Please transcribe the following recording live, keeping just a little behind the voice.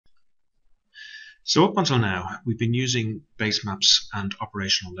So up until now, we've been using base maps and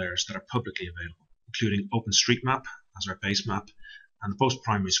operational layers that are publicly available, including OpenStreetMap as our base map and the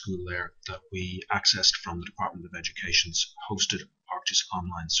post-primary school layer that we accessed from the Department of Education's hosted ArcGIS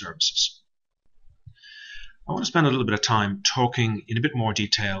online services. I want to spend a little bit of time talking in a bit more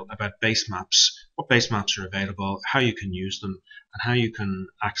detail about base maps, what base maps are available, how you can use them, and how you can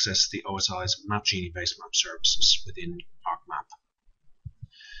access the OSI's MapGenie base map services within ArcMap.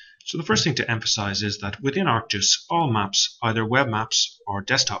 So the first thing to emphasize is that within ArcGIS, all maps, either web maps or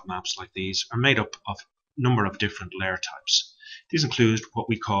desktop maps like these, are made up of a number of different layer types. These include what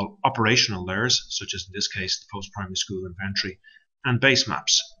we call operational layers, such as in this case the post-primary school inventory, and base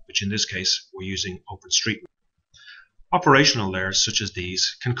maps, which in this case we're using OpenStreetMap. Operational layers such as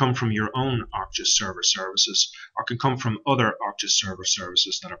these can come from your own ArcGIS server services or can come from other ArcGIS server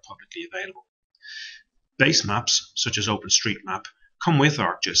services that are publicly available. Base maps, such as OpenStreetMap, come with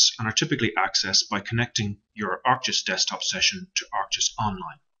ArcGIS and are typically accessed by connecting your ArcGIS desktop session to ArcGIS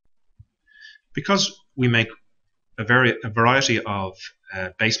Online. Because we make a variety of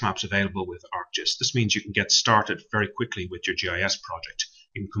base maps available with ArcGIS, this means you can get started very quickly with your GIS project.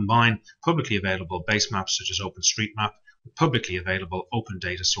 You can combine publicly available base maps such as OpenStreetMap with publicly available open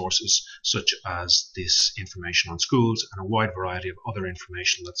data sources such as this information on schools and a wide variety of other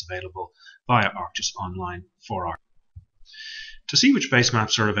information that's available via ArcGIS Online for ArcGIS. To see which base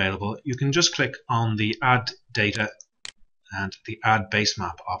maps are available, you can just click on the Add Data and the Add Base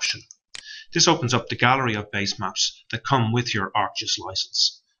Map option. This opens up the gallery of base maps that come with your ArcGIS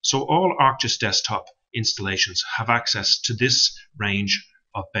license. So all ArcGIS desktop installations have access to this range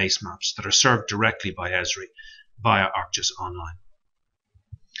of base maps that are served directly by Esri via ArcGIS Online.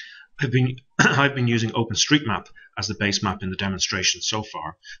 I've been using OpenStreetMap as the base map in the demonstration so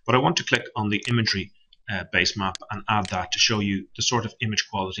far, but I want to click on the imagery base map and add that to show you the sort of image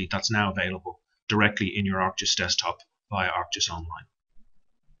quality that's now available directly in your ArcGIS desktop via ArcGIS Online.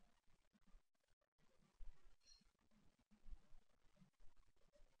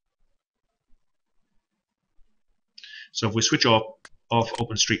 So if we switch off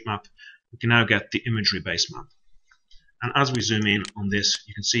OpenStreetMap, we can now get the imagery base map. And as we zoom in on this,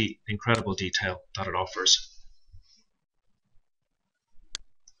 you can see the incredible detail that it offers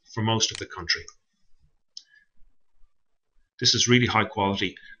for most of the country. This is really high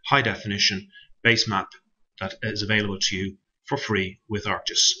quality, high definition base map that is available to you for free with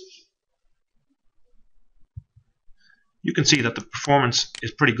ArcGIS. You can see that the performance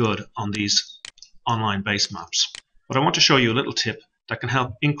is pretty good on these online base maps. But I want to show you a little tip that can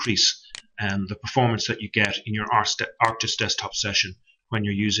help increase the performance that you get in your ArcGIS desktop session when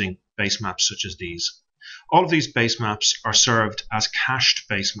you're using base maps such as these. All of these base maps are served as cached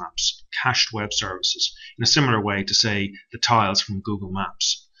base maps, cached web services, in a similar way to, say, the tiles from Google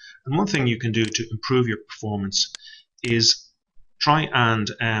Maps. And one thing you can do to improve your performance is try and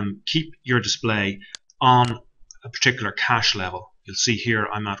keep your display on a particular cache level. You'll see here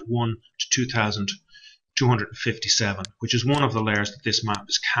I'm at 1 to 2257, which is one of the layers that this map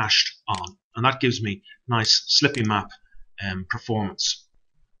is cached on, and that gives me nice slippy map performance.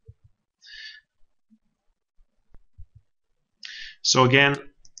 So again,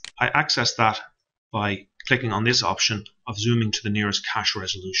 I access that by clicking on this option of zooming to the nearest cache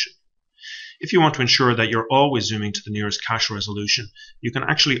resolution. If you want to ensure that you're always zooming to the nearest cache resolution, you can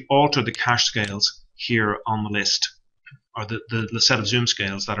actually alter the cache scales here on the list, or the set of zoom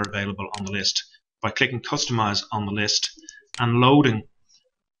scales that are available on the list, by clicking Customize on the list and loading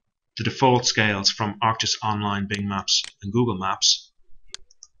the default scales from ArcGIS Online, Bing Maps and Google Maps.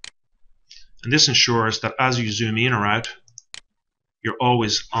 And this ensures that as you zoom in or out, you're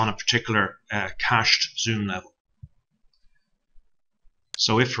always on a particular cached zoom level.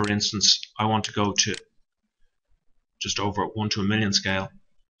 So if, for instance, I want to go to just over 1 to 1,000,000 scale,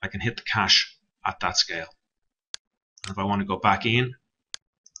 I can hit the cache at that scale. And if I want to go back in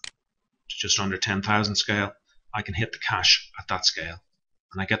to just under 10,000 scale, I can hit the cache at that scale.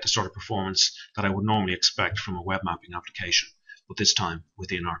 And I get the sort of performance that I would normally expect from a web mapping application, but this time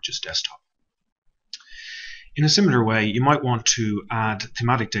within ArcGIS Desktop. In a similar way, you might want to add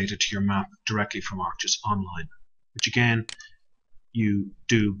thematic data to your map directly from ArcGIS Online, which again you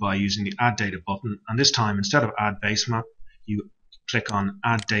do by using the Add Data button, and this time instead of Add Base Map, you click on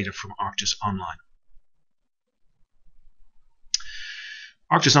Add Data from ArcGIS Online.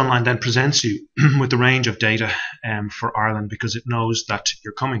 ArcGIS Online then presents you with the range of data for Ireland, because it knows that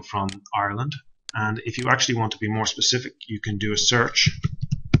you're coming from Ireland, and if you actually want to be more specific, you can do a search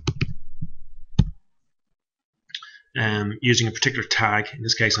using a particular tag. In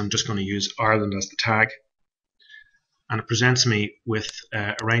this case, I'm just going to use Ireland as the tag. and it presents me with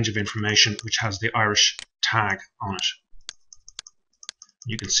a range of information which has the Irish tag on it.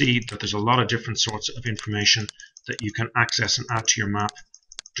 You can see that there's a lot of different sorts of information that you can access and add to your map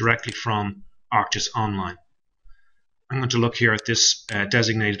directly from ArcGIS Online. I'm going to look here at this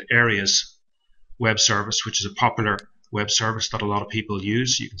designated areas web service, which is a popular web service that a lot of people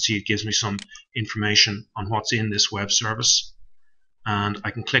use. You can see it gives me some information on what's in this web service, and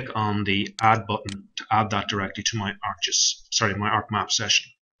I can click on the add button to add that directly to my my ArcMap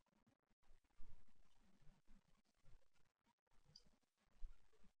session.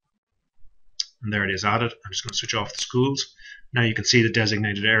 And there it is added. I'm just going to switch off the schools. Now you can see the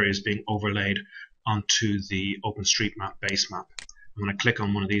designated areas being overlaid onto the OpenStreetMap base map. And when I click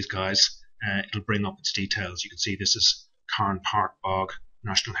on one of these guys, it'll bring up its details. You can see this is Carn Park Bog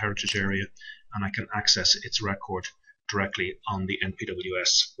National Heritage Area, and I can access its record directly on the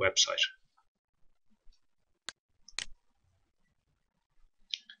NPWS website.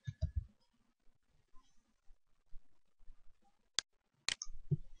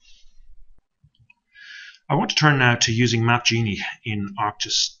 I want to turn now to using MapGenie in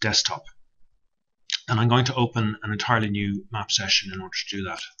ArcGIS Desktop, and I'm going to open an entirely new map session in order to do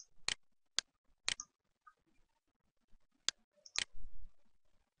that.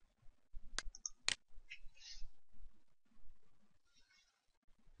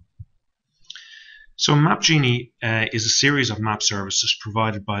 So MapGenie is a series of map services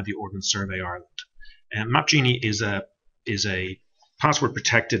provided by the Ordnance Survey Ireland. MapGenie is a password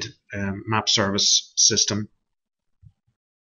protected map service system